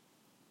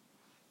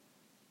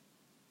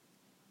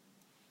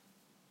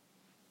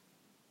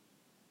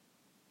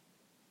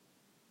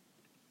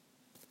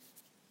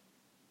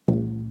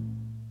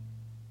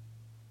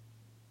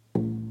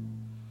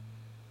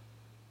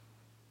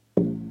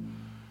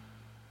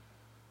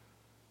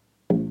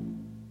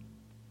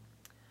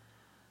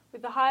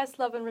With the highest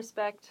love and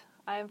respect,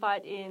 I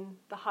invite in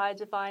the high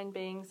divine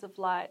beings of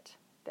light,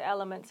 the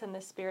elements and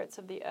the spirits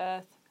of the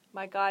earth,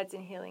 my guides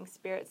and healing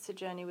spirits to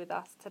journey with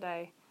us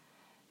today.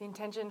 The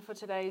intention for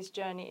today's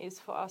journey is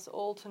for us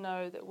all to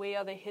know that we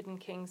are the hidden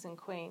kings and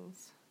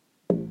queens.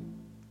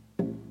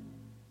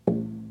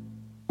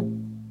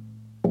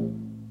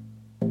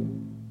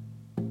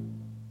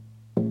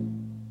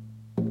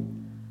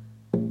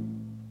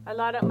 I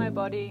light up my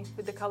body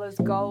with the colours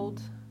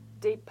gold,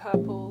 deep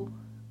purple,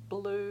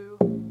 blue,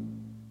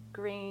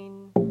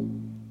 green,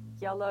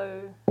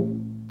 yellow,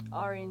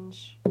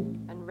 orange,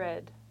 and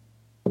red.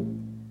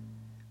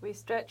 We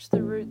stretch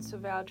the roots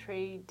of our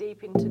tree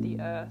deep into the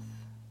earth,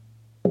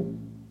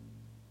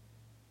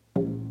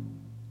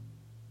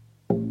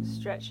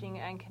 stretching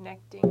and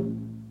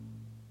connecting.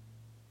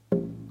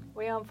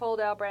 We unfold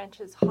our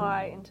branches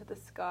high into the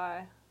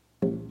sky,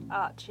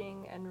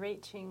 arching and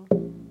reaching.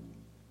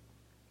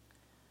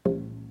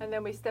 And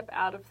then we step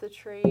out of the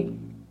tree,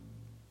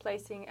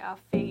 placing our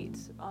feet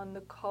on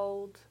the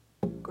cold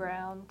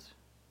ground,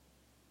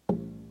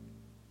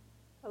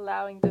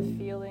 allowing the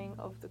feeling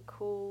of the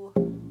cool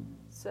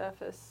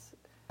surface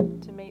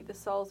to meet the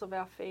soles of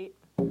our feet.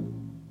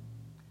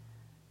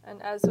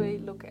 And as we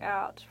look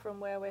out from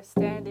where we're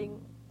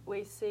standing,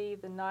 we see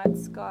the night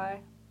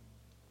sky,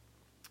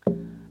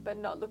 but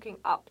not looking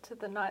up to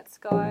the night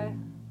sky,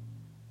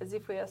 as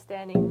if we are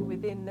standing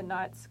within the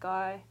night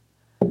sky.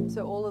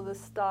 So all of the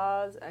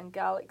stars and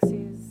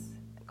galaxies,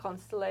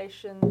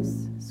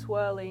 constellations,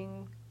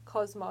 swirling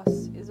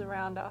cosmos is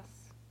around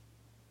us,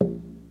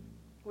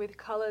 with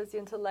colours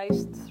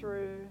interlaced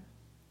through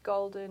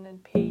golden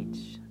and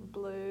peach and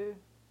blue.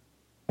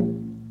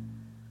 And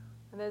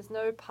there's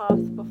no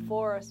path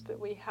before us, but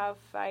we have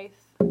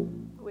faith,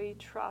 we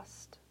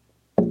trust.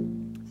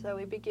 So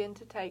we begin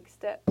to take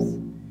steps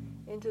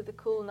into the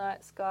cool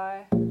night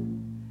sky,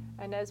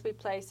 and as we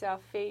place our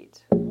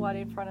feet one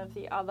in front of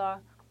the other,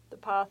 the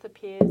path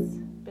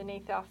appears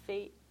beneath our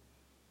feet,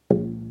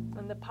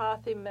 and the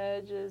path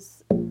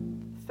emerges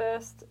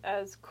first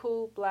as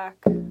cool black,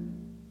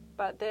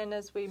 but then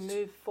as we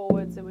move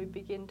forwards and we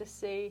begin to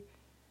see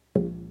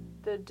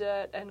the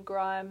dirt and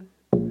grime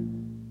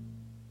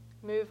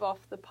move off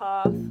the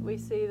path, we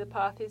see the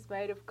path is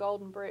made of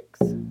golden bricks.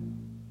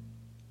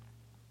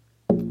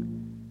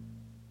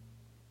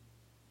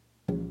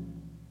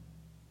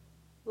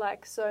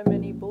 Like so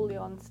many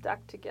bullion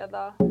stacked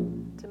together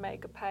to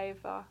make a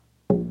paver.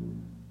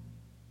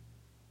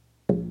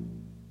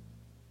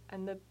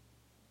 And the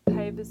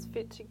pavers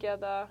fit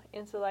together,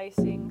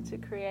 interlacing to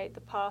create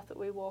the path that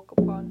we walk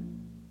upon.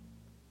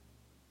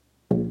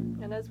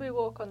 And as we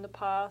walk on the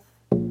path,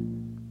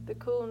 the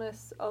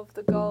coolness of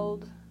the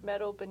gold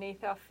metal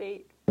beneath our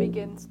feet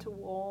begins to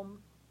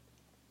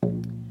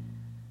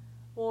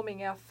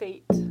warming our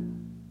feet,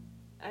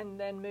 and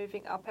then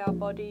moving up our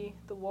body,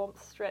 the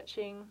warmth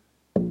stretching,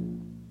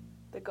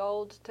 the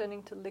gold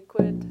turning to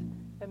liquid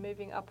and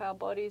moving up our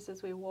bodies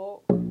as we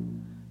walk.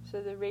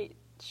 So the reach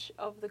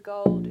of the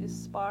gold is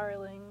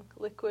spiraling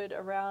liquid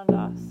around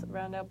us,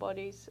 around our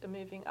bodies, and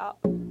moving up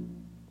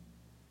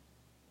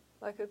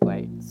like a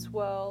great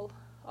swirl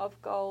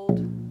of gold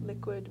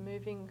liquid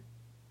moving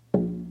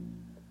in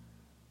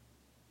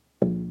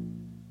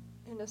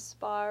a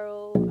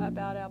spiral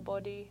about our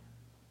body.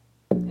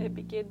 It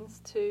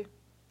begins to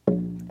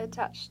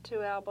attach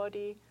to our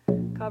body,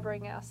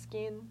 covering our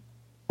skin,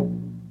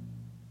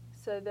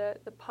 so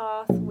that the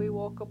path we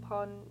walk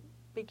upon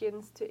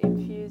begins to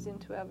infuse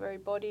into our very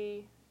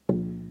body,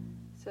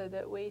 so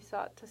that we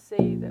start to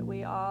see that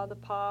we are the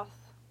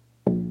path.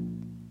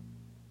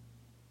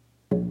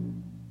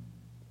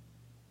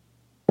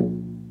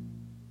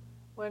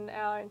 When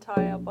our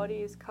entire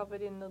body is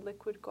covered in the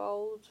liquid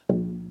gold,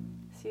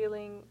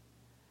 sealing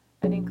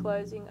and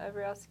enclosing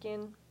over our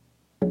skin,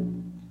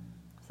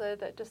 so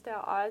that just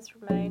our eyes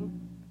remain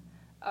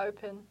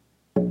open.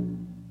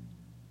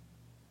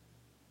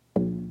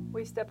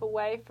 We step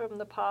away from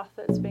the path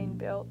that's been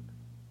built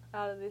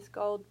out of this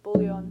gold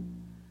bullion,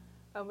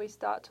 and we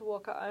start to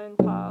walk our own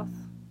path.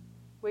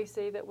 We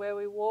see that where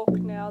we walk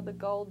now, the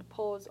gold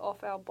pours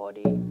off our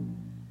body,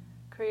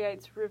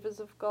 creates rivers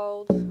of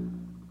gold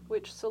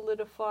which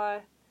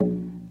solidify,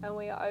 and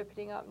we are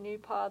opening up new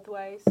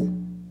pathways.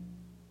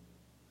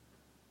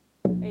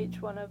 Each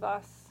one of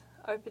us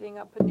opening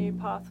up a new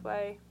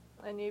pathway,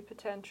 a new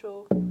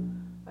potential,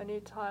 a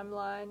new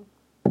timeline,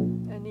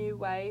 a new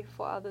way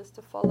for others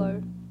to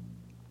follow.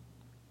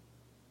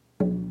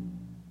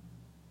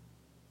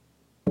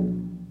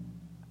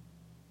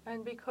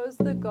 And because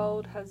the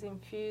gold has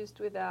infused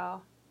with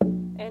our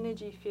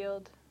energy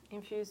field,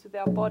 infused with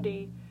our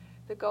body,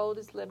 the gold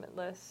is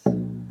limitless.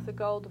 The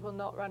gold will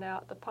not run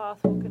out. The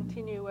path will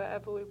continue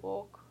wherever we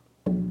walk.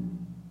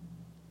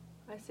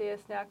 I see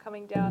us now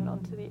coming down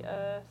onto the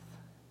earth,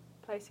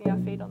 placing our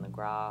feet on the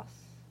grass,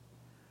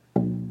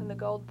 and the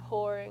gold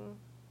pouring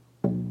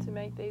to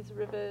make these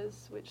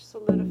rivers which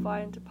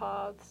solidify into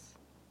paths,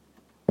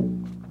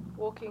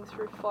 walking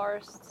through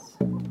forests,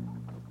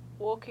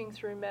 walking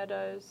through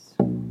meadows,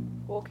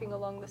 walking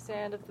along the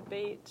sand of the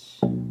beach,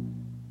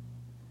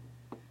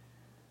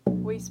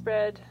 we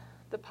spread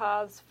the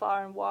paths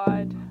far and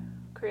wide,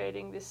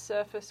 creating this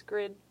surface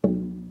grid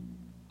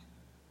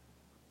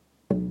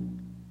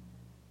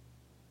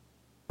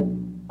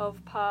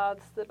of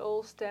paths that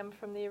all stem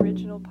from the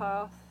original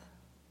path.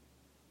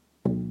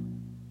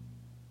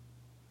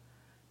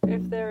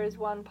 If there is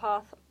one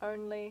path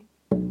only,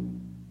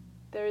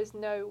 there is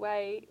no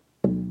way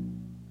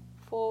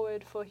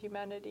forward for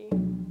humanity.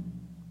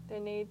 There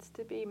needs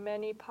to be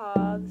many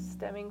paths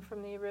stemming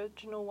from the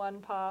original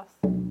one path.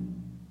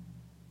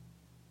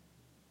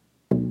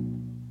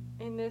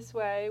 In this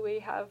way, we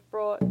have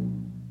brought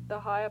the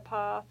higher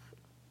path,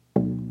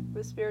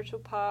 the spiritual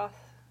path,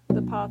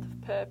 the path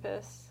of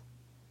purpose,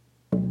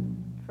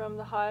 from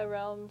the higher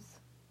realms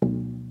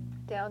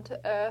down to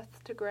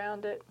earth to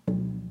ground it,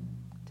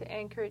 to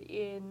anchor it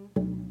in,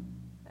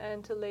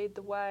 and to lead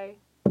the way.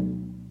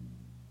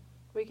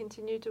 We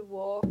continue to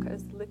walk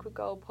as the liquid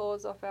gold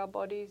pours off our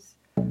bodies,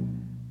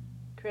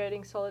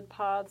 creating solid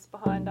paths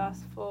behind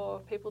us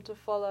for people to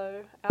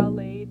follow our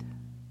lead.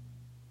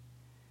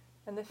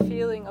 And the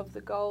feeling of the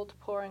gold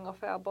pouring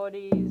off our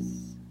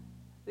bodies,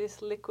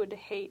 this liquid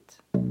heat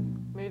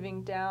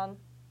moving down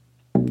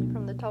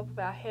from the top of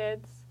our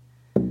heads,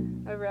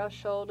 over our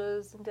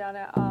shoulders and down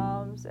our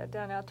arms,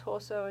 down our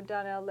torso and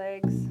down our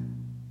legs,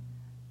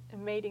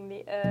 and meeting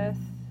the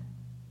earth,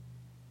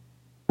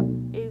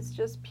 is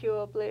just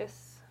pure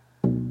bliss.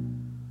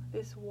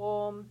 This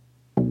warm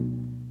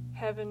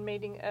heaven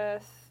meeting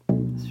earth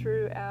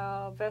through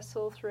our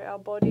vessel, through our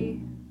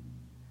body,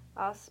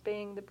 us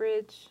being the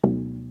bridge,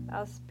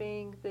 us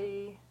being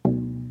the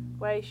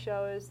way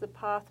showers, the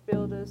path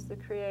builders, the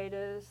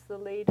creators, the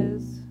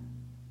leaders.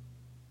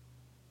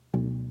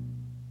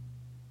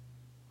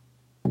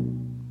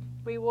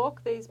 We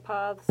walk these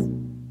paths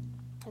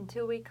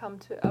until we come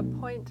to a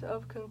point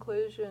of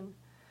conclusion.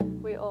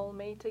 We all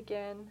meet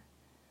again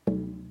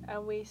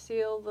and we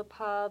seal the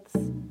paths,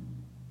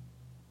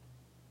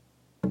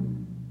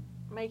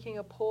 making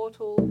a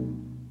portal,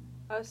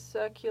 a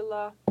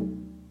circular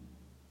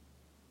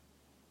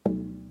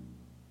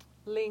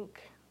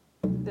link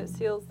that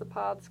seals the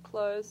paths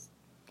closed.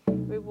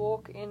 We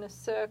walk in a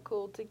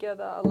circle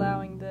together,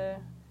 allowing the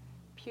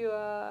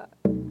pure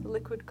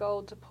liquid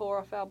gold to pour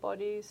off our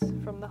bodies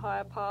from the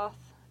higher path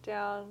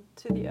down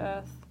to the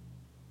earth,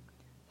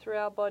 through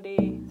our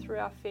body, through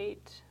our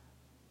feet.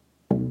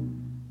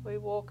 We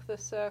walk the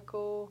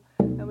circle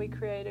and we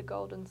create a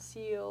golden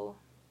seal,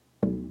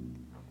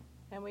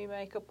 and we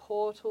make a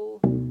portal,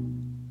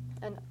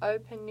 an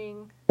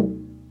opening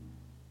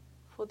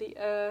for the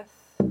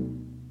earth.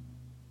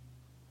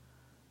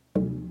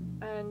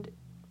 And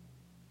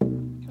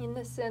in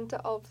the center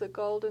of the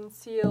golden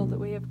seal that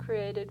we have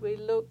created, we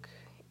look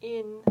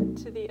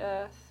into the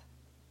earth.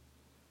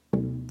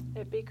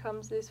 It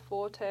becomes this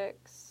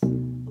vortex,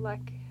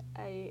 like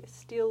a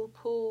still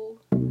pool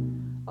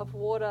of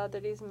water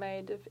that is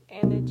made of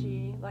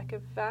energy, like a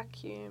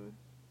vacuum.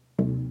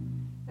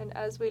 And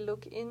as we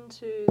look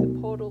into the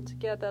portal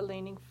together,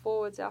 leaning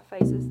forwards, our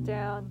faces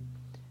down,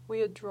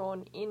 we are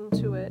drawn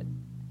into it.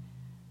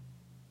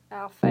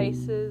 Our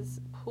faces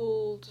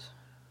pulled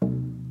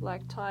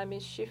like time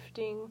is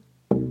shifting,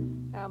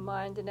 our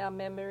mind and our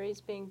memories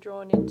being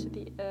drawn into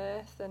the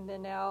earth, and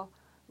then our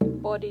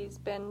bodies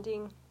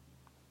bending,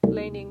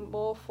 leaning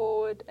more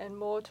forward and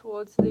more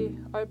towards the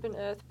open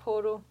earth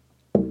portal.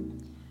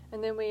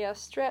 And then we are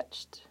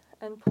stretched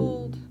and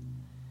pulled,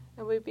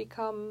 and we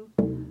become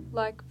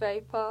like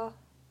vapor.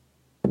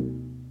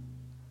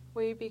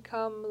 We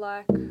become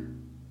like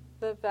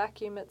the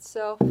vacuum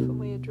itself, and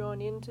we are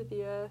drawn into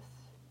the earth.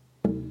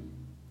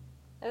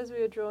 As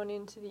we are drawn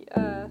into the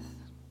earth,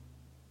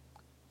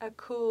 a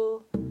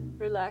cool,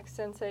 relaxed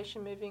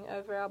sensation moving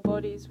over our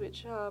bodies,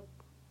 which are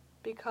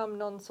become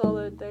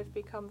non-solid, they've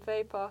become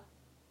vapor.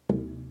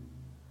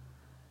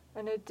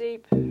 And a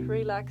deep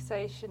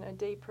relaxation, a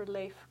deep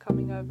relief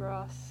coming over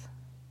us.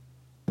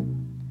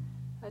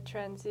 A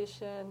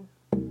transition,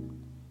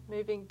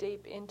 moving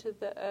deep into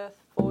the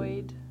earth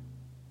void,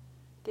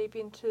 deep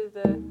into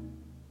the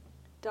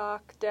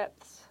dark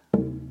depths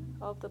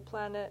of the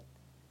planet,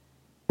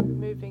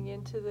 moving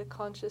into the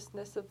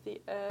consciousness of the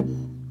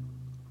earth.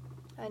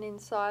 And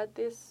inside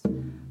this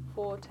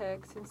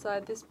vortex,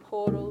 inside this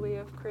portal we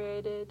have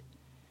created,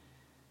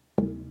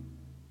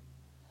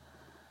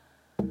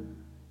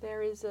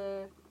 there is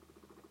a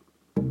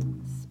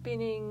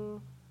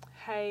spinning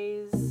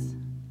haze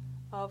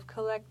of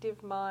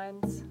collective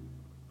minds,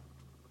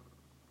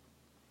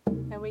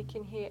 and we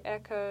can hear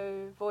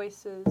echo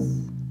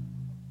voices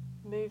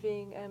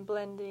moving and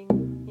blending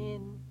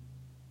in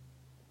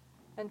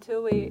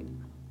until we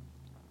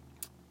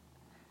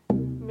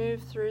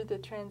move through the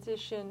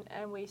transition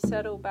and we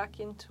settle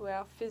back into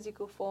our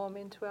physical form,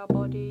 into our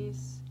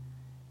bodies,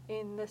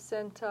 in the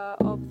center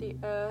of the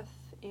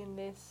earth, in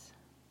this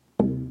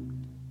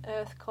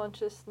earth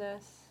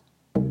consciousness.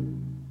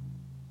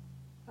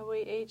 And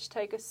we each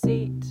take a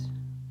seat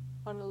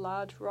on a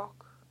large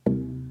rock,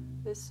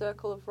 this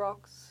circle of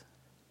rocks.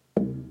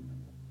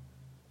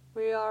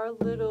 We are a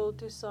little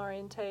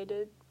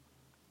disorientated,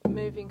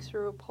 moving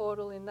through a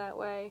portal in that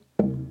way,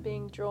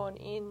 being drawn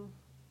in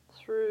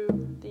through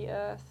the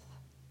earth,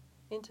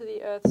 into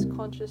the earth's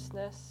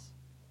consciousness.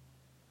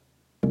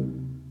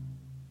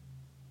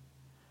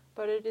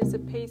 But it is a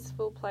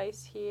peaceful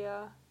place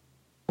here,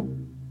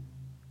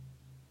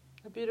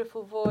 a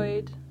beautiful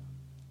void.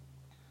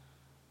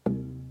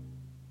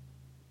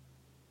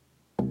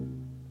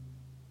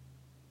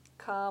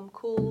 Calm,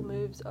 cool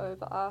moves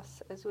over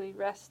us as we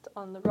rest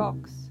on the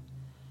rocks.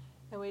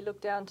 And we look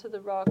down to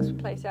the rocks, we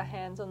place our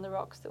hands on the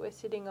rocks that we're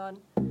sitting on.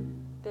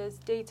 There's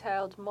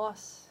detailed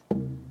moss,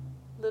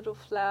 little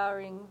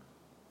flowering,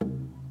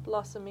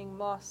 blossoming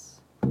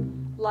moss,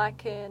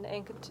 lichen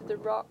anchored to the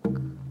rock.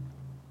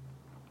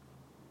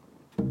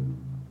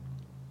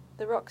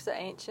 The rocks are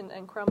ancient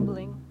and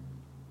crumbling.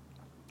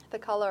 The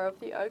colour of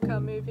the ochre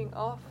moving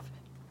off.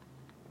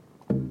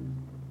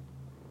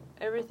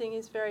 Everything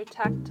is very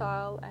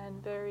tactile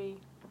and very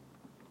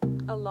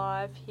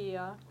alive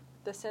here.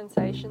 The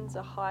sensations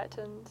are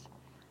heightened.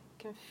 You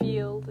can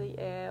feel the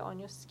air on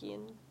your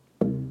skin.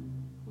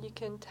 You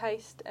can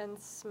taste and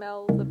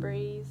smell the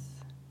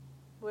breeze.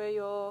 Where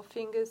your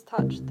fingers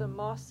touch the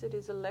moss, it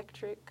is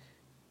electric.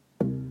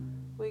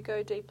 We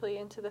go deeply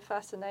into the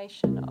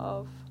fascination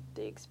of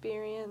the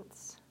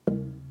experience,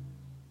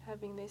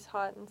 having these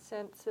heightened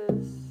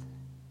senses.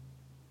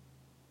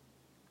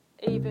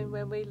 Even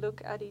when we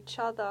look at each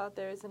other,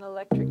 there is an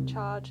electric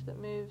charge that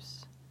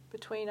moves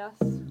between us.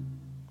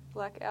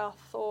 Like our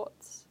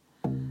thoughts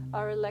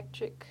are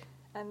electric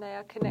and they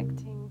are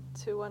connecting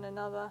to one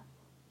another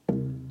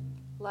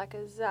like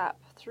a zap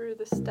through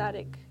the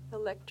static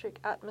electric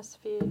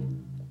atmosphere.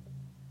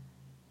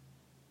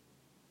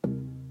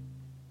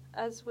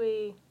 As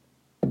we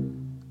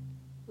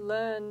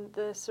learn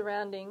the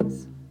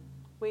surroundings,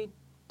 we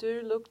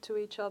do look to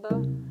each other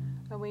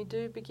and we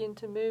do begin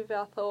to move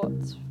our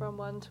thoughts from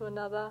one to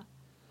another.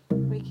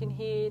 We can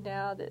hear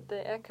now that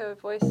the echo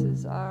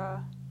voices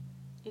are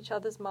each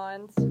other's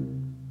minds.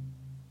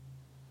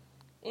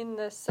 In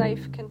the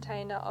safe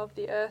container of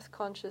the earth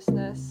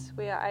consciousness,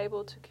 we are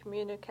able to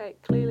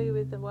communicate clearly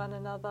with one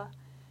another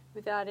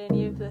without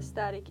any of the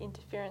static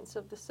interference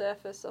of the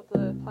surface of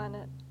the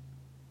planet.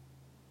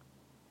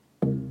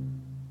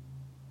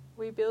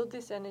 We build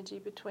this energy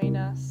between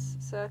us,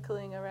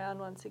 circling around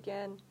once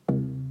again,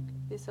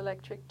 this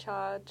electric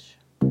charge,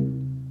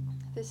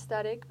 this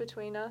static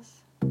between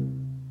us,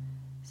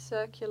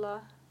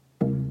 circular.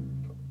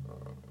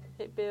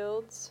 It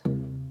builds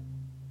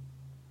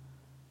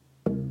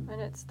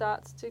and it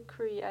starts to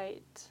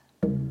create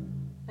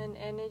an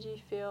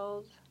energy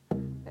field.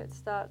 It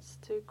starts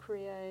to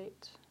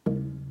create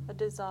a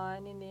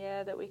design in the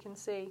air that we can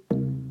see,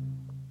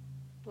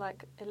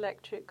 like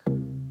electric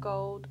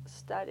gold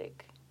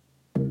static,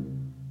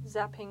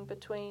 zapping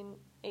between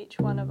each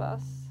one of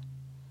us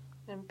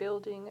and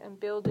building,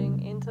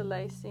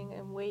 interlacing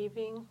and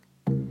weaving,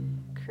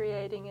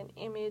 creating an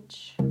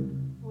image.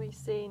 We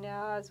see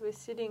now as we're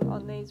sitting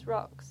on these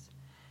rocks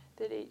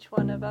that each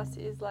one of us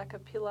is like a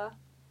pillar,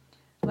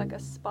 like a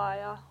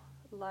spire,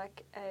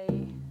 like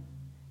a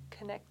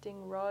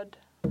connecting rod,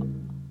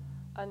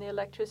 and the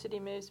electricity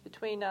moves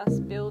between us,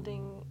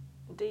 building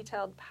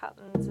detailed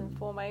patterns and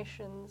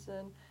formations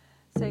and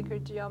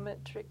sacred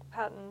geometric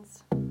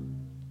patterns.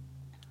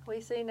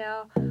 We see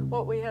now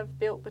what we have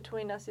built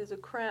between us is a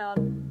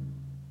crown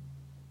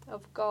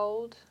of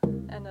gold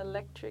and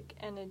electric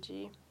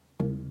energy.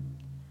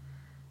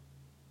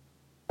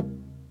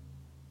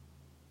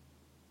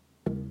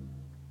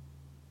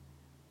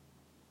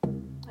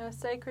 A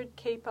sacred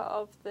keeper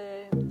of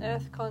the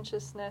earth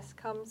consciousness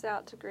comes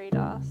out to greet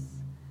us,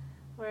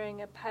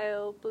 wearing a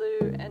pale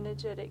blue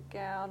energetic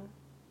gown,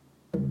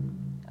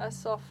 a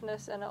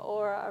softness and an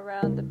aura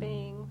around the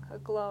being, a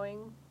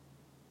glowing.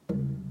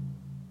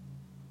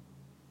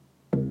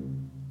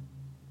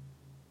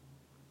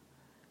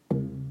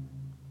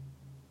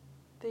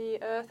 The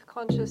earth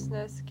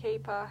consciousness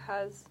keeper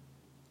has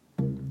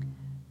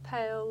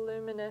pale,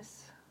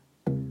 luminous,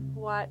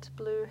 white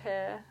blue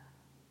hair,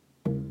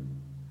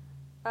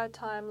 a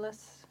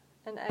timeless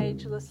and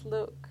ageless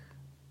look.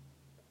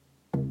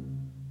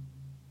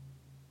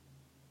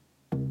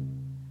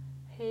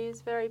 He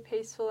is very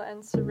peaceful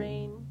and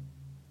serene,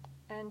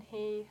 and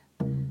he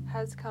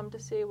has come to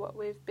see what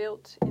we've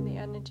built in the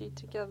energy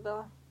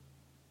together.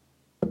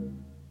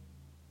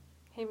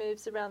 He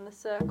moves around the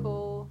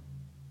circle,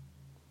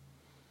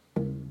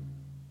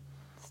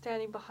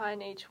 standing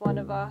behind each one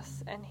of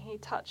us, and he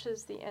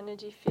touches the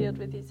energy field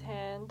with his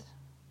hand.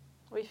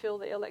 We feel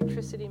the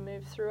electricity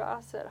move through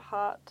us at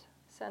heart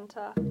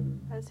center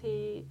as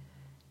he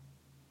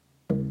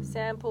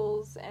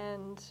samples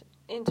and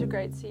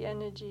integrates the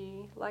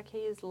energy like he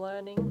is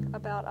learning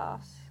about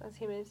us as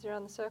he moves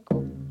around the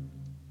circle.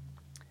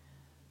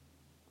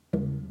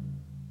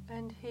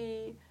 And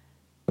he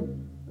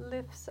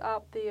lifts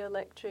up the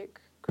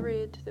electric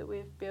grid that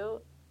we've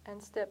built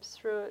and steps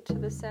through it to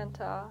the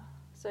center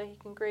so he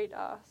can greet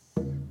us.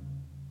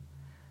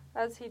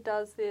 As he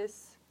does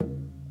this,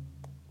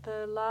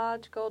 the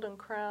large golden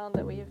crown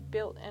that we have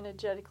built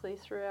energetically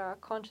through our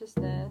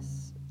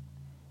consciousness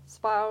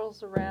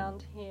spirals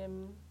around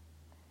him,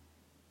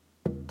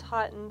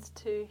 tightens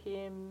to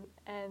him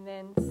and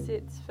then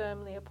sits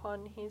firmly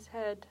upon his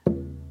head.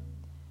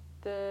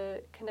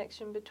 The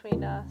connection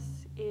between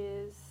us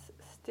is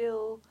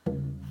still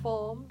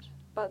formed,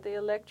 but the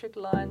electric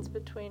lines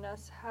between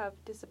us have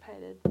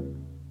dissipated.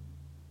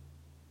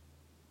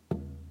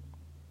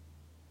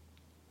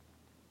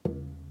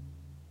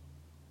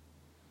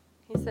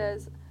 He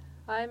says,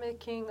 I am a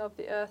king of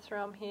the earth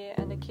realm here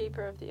and a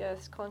keeper of the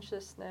earth's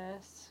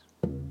consciousness.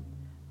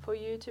 For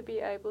you to be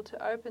able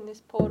to open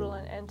this portal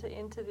and enter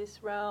into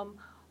this realm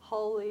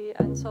wholly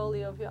and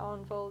solely of your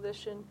own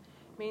volition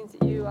means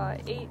that you are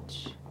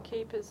each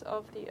keepers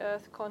of the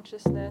earth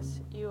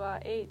consciousness. You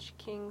are each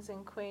kings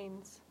and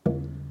queens,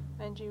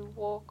 and you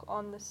walk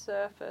on the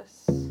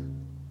surface.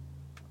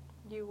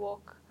 You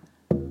walk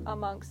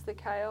amongst the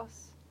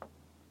chaos.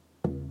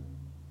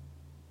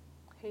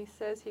 He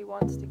says he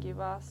wants to give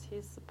us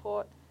his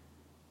support.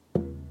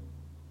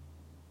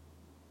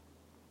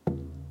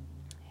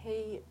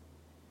 He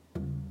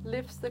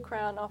lifts the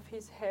crown off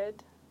his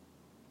head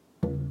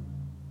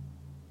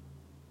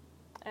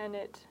and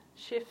it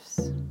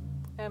shifts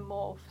and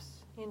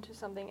morphs into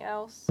something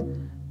else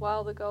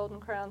while the golden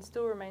crown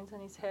still remains on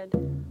his head,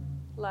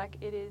 like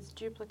it is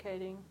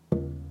duplicating.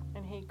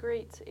 And he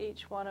greets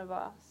each one of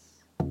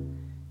us.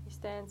 He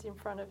stands in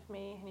front of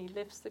me and he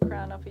lifts the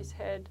crown off his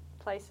head,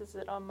 places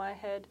it on my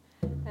head,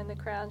 and the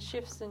crown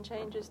shifts and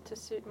changes to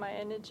suit my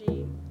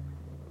energy.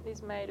 It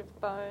is made of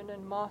bone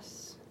and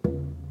moss.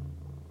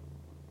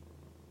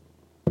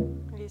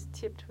 It is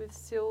tipped with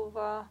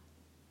silver,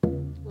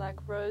 like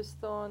rose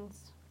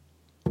thorns.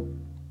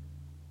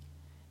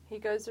 He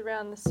goes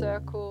around the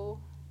circle,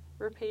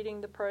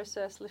 repeating the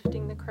process,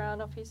 lifting the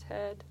crown off his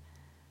head,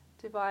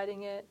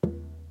 dividing it,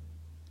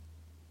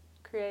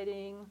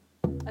 creating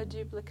a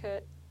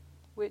duplicate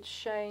which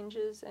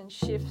changes and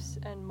shifts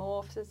and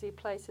morphs as he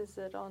places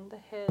it on the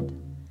head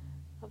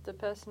of the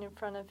person in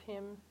front of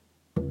him.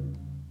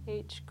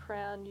 Each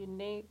crown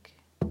unique,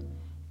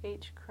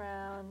 each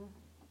crown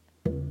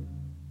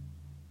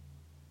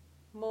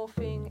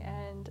morphing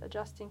and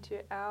adjusting to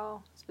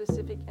our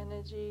specific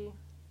energy.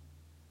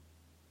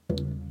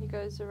 He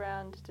goes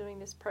around doing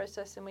this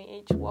process and we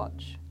each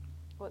watch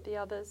what the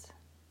other's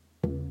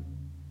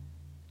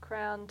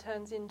crown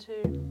turns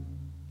into.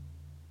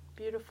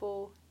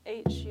 Beautiful,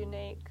 each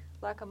unique,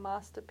 like a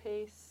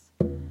masterpiece.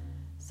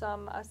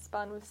 Some are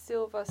spun with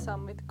silver,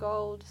 some with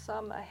gold,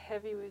 some are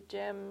heavy with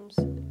gems,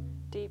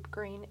 deep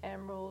green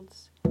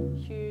emeralds,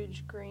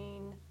 huge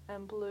green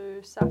and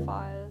blue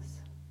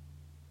sapphires.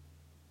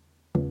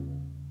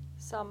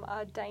 Some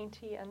are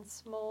dainty and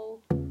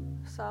small,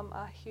 some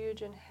are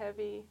huge and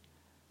heavy.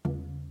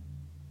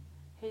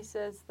 He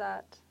says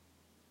that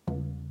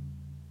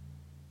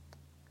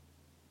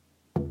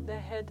the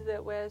head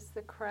that wears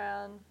the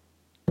crown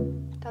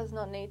does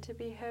not need to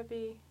be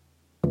heavy.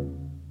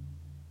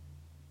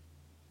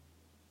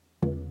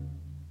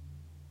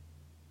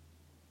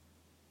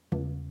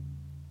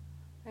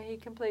 And he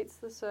completes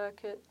the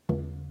circuit,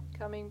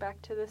 coming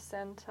back to the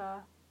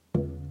center.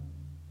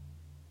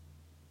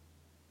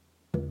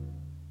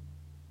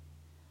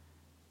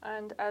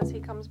 And as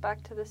he comes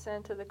back to the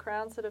center, the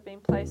crowns that have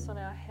been placed on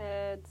our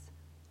heads,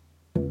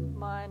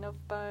 mine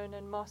of bone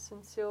and moss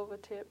and silver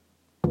tip,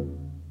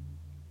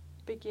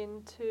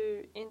 begin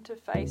to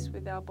interface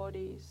with our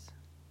bodies.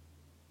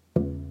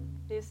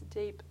 This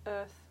deep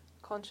earth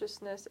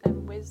consciousness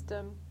and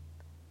wisdom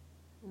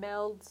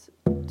melds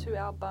to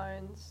our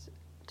bones,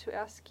 to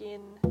our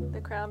skin.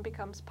 The crown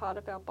becomes part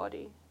of our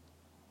body.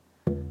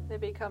 There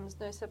becomes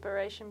no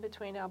separation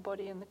between our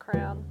body and the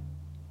crown.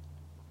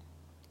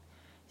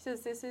 He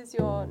says this is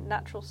your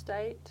natural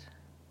state.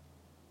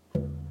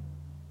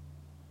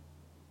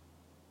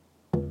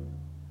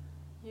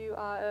 You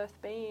are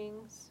earth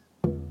beings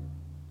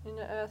in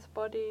an earth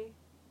body,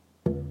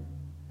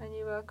 and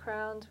you are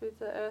crowned with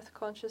the earth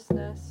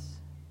consciousness,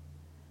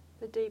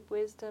 the deep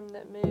wisdom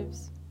that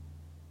moves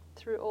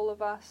through all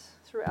of us,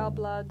 through our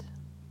blood,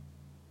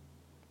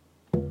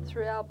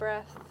 through our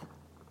breath,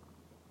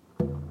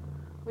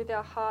 with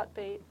our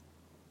heartbeat.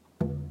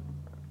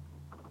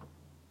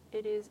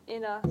 It is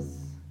in us.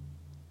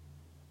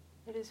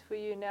 It is for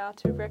you now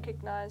to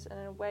recognize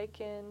and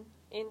awaken,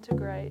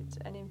 integrate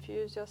and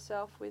infuse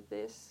yourself with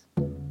this.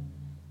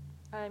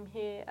 I am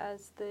here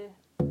as the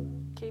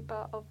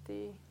keeper of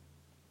the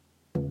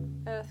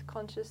earth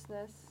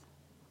consciousness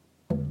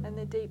and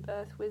the deep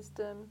earth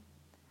wisdom,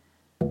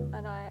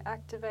 and I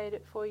activate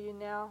it for you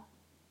now.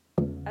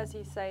 As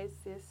he says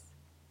this,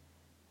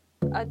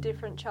 a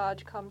different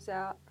charge comes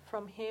out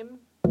from him,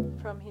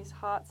 from his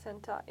heart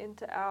center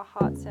into our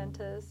heart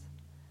centers,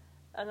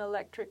 an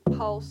electric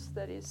pulse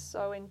that is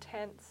so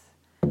intense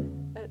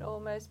it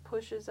almost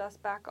pushes us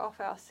back off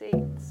our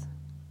seats,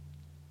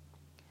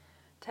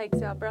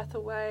 takes our breath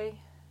away.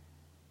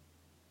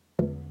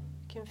 You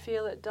can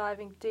feel it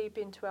diving deep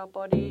into our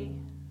body,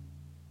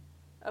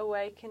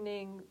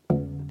 awakening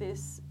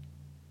this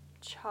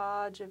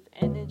charge of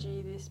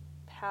energy, this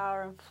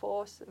power and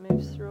force that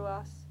moves through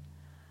us.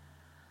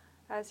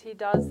 As he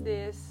does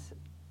this,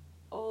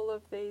 all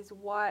of these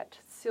white,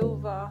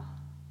 silver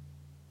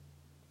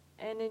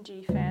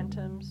energy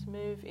phantoms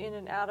move in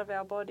and out of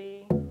our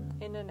body,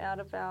 in and out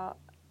of our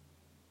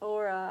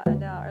aura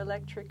and our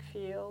electric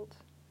field,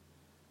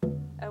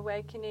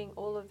 awakening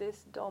all of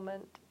this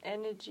dormant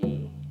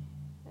energy.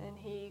 And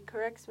he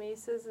corrects me, he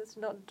says it's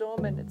not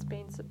dormant, it's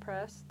been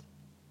suppressed.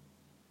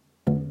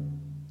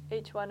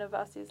 Each one of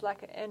us is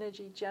like an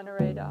energy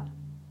generator.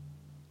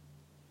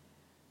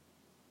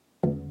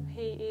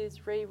 He is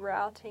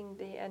rerouting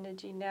the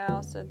energy now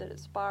so that it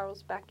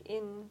spirals back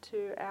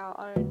into our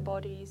own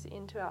bodies,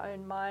 into our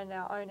own mind,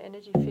 our own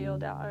energy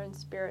field, our own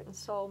spirit and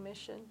soul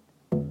mission.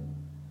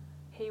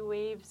 He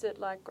weaves it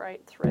like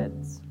great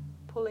threads,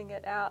 pulling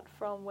it out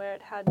from where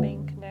it had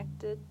been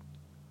connected.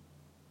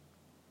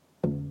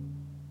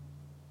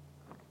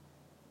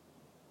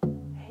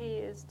 He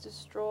is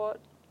distraught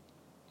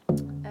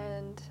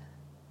and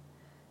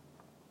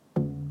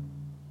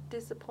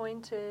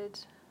disappointed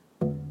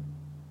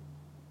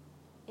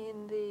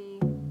in the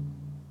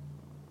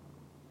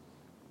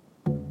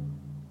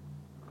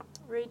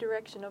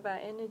redirection of our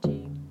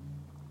energy.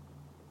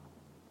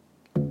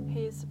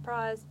 He is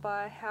surprised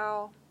by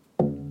how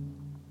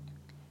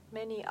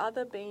many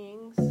other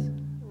beings,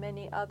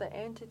 many other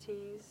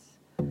entities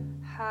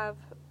have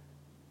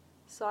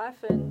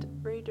siphoned,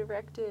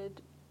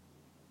 redirected,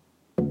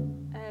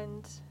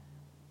 and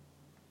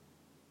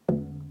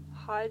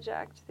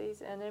hijacked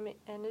these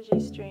energy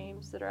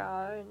streams that are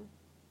our own.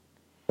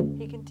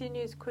 He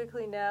continues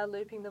quickly now,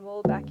 looping them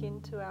all back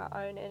into our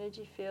own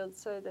energy field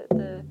so that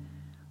the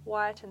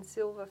white and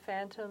silver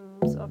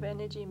phantoms of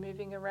energy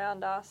moving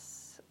around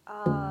us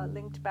are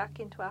linked back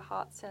into our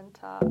heart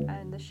center,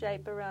 and the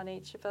shape around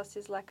each of us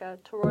is like a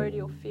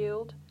toroidal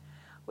field.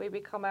 We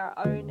become our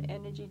own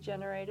energy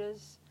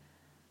generators.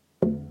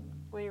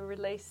 We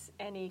release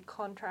any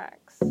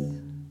contracts,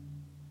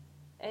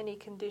 any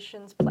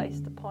conditions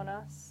placed upon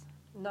us,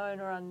 known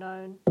or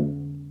unknown,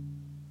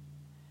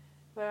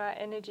 where our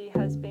energy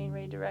has been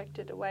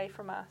redirected away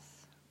from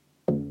us,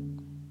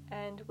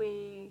 and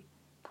we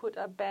put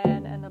a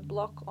ban and a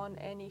block on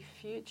any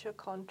future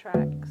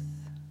contracts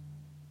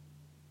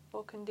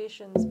or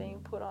conditions being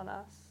put on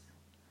us.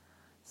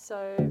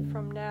 So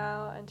from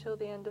now until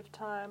the end of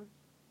time,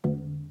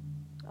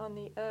 on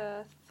the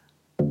earth,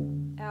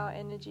 our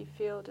energy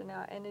field and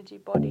our energy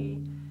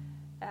body,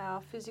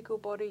 our physical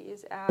body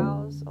is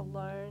ours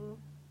alone,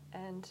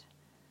 and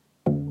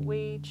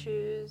we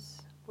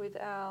choose with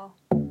our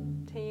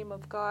team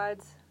of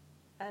guides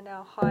and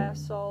our higher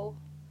soul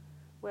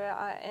where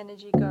our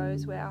energy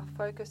goes, where our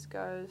focus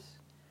goes.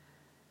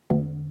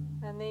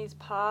 And these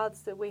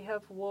paths that we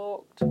have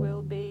walked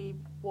will be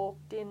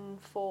walked in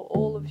for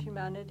all of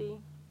humanity.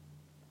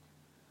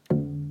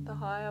 The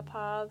higher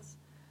paths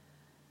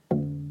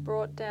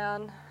brought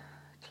down,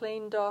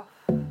 cleaned off,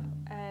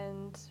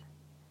 and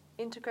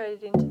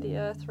integrated into the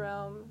earth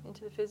realm,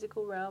 into the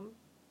physical realm,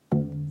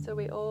 so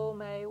we all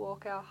may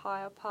walk our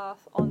higher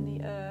path on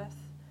the earth,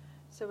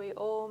 so we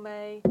all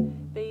may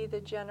be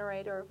the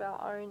generator of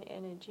our own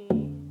energy.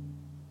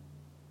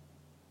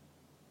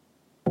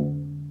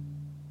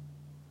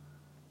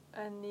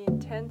 And the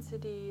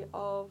intensity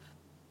of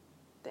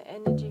the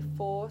energy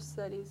force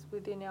that is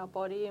within our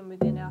body and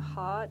within our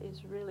heart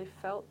is really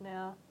felt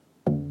now.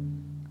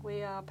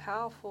 We are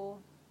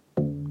powerful.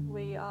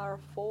 We are a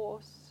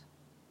force.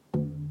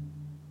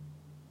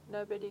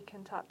 Nobody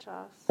can touch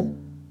us.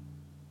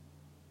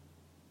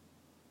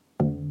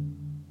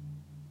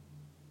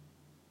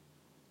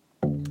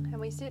 And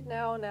we sit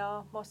now on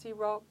our mossy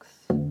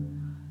rocks,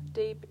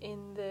 deep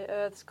in the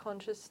earth's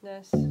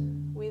consciousness,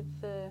 with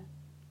the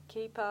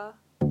keeper,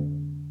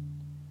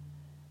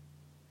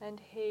 and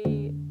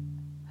he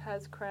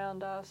has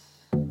crowned us,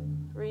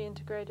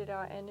 reintegrated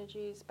our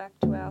energies back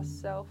to our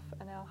self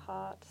and our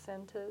heart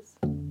centers.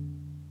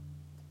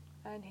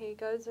 And he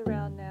goes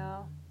around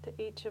now to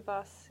each of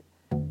us.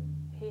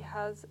 He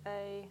has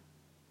a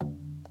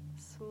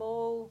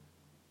small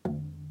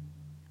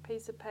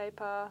piece of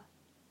paper.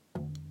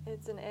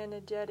 It's an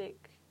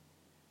energetic,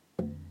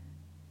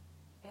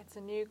 it's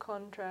a new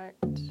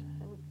contract,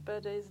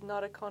 but it's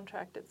not a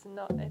contract, it's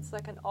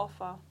like an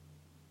offer.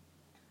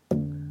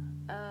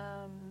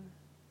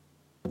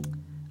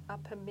 A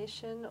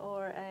permission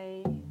or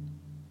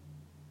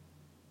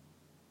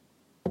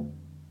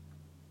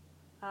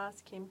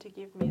ask him to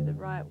give me the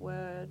right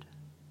word.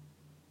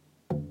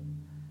 He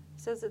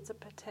says it's a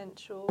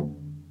potential.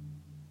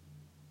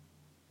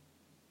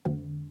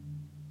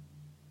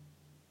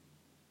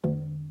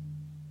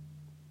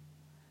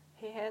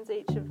 He hands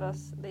each of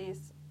us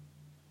these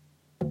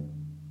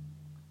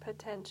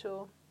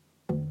potential.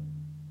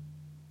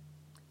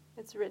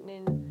 It's written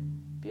in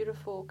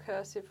beautiful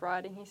cursive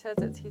writing. He says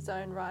it's his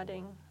own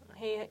writing.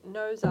 He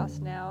knows us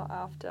now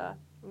after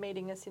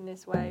meeting us in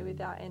this way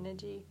with our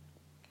energy,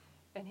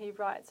 and he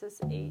writes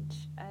us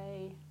each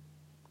a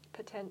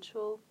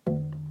potential,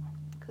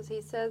 because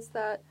he says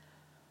that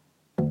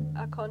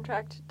a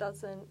contract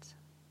doesn't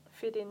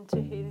fit into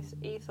his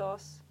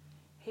ethos.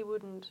 He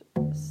wouldn't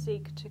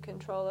seek to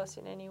control us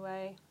in any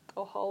way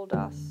or hold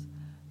us.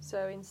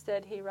 So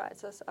instead he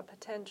writes us a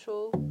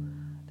potential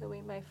that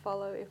we may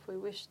follow if we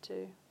wish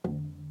to.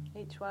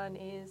 Each one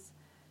is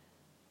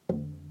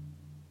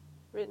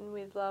written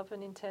with love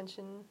and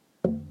intention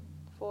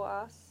for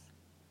us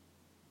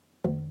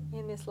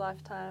in this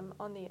lifetime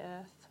on the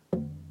earth.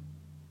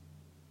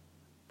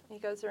 He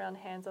goes around,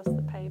 hands us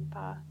the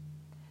paper.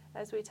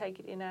 As we take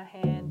it in our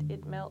hand,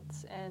 it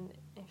melts and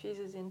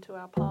infuses into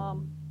our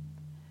palm.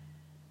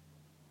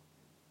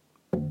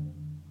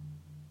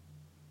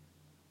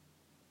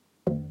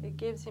 It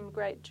gives him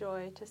great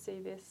joy to see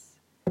this.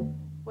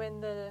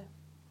 When the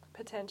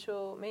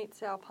potential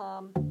meets our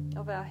palm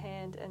of our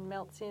hand and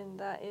melts in,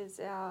 that is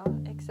our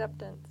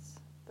acceptance.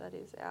 That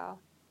is our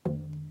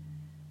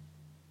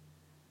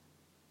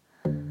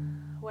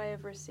way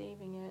of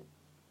receiving it.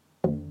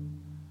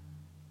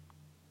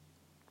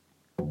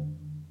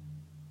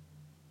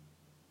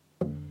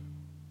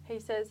 He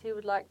says he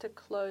would like to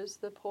close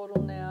the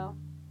portal now.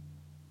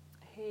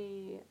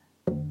 He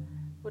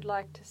would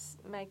like to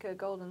make a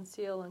golden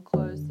seal and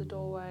close the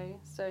doorway,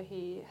 so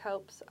he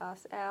helps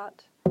us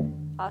out,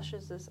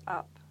 ushers us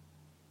up,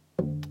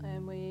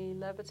 and we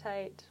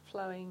levitate,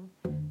 flowing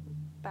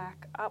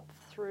back up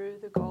through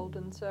the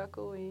golden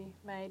circle we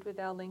made with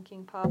our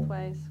linking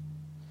pathways,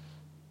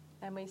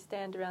 and we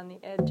stand around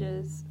the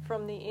edges.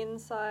 From the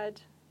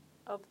inside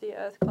of the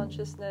earth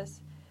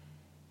consciousness,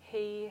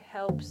 he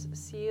helps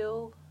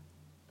seal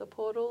the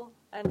portal,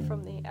 and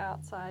from the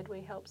outside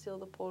we help seal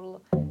the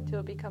portal till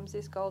it becomes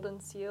this golden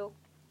seal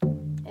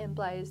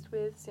emblazed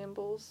with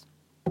symbols.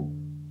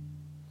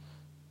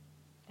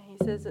 He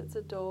says it's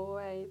a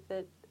doorway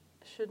that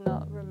should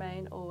not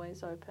remain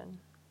always open.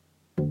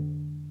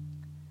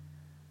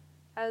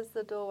 As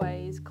the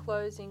doorway is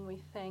closing,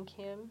 we thank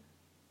him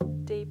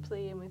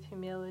deeply and with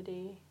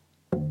humility.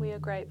 We are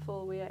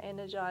grateful, we are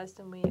energized,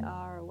 and we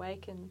are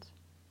awakened.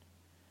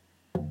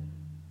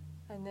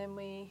 And then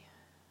we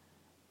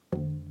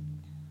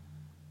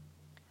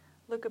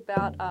look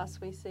about us,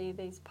 we see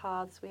these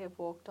paths we have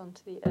walked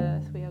onto the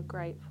earth. We are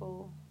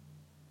grateful.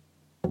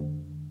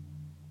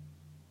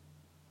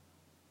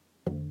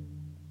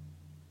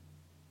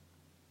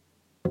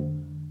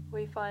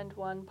 We find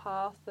one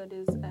path that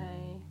is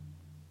a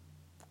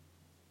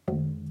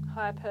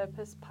high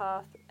purpose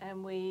path,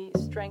 and we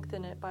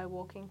strengthen it by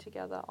walking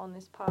together on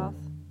this path.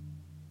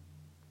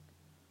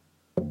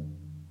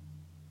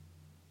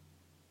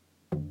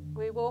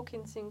 We walk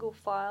in single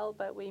file,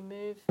 but we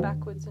move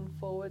backwards and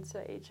forwards,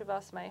 so each of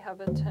us may have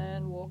a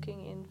turn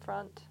walking in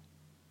front.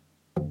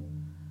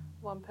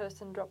 One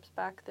person drops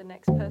back, the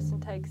next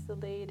person takes the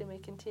lead, and we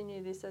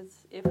continue this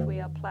as if we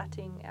are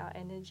plaiting our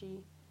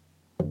energy,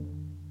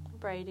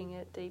 braiding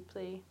it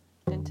deeply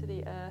into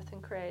the earth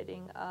and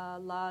creating a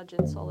large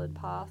and solid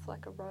path,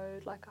 like a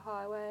road, like a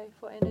highway,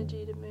 for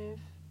energy to move.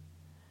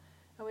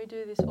 And we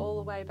do this all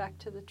the way back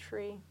to the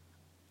tree.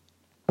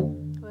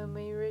 When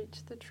we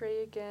reach the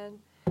tree again,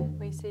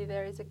 we see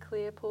there is a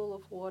clear pool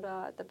of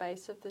water at the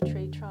base of the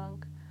tree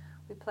trunk.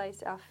 We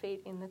place our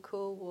feet in the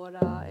cool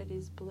water. It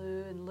is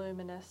blue and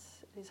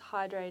luminous. It is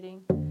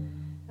hydrating.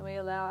 And we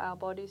allow our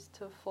bodies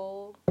to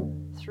fall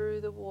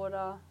through the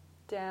water,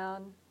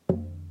 down,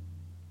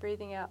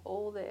 breathing out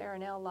all the air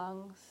in our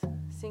lungs,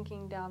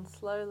 sinking down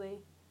slowly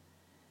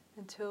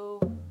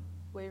until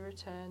we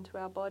return to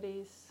our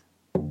bodies.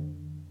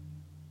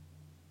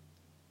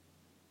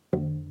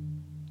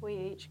 We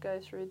each go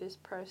through this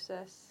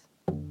process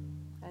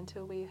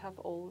until we have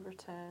all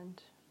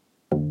returned.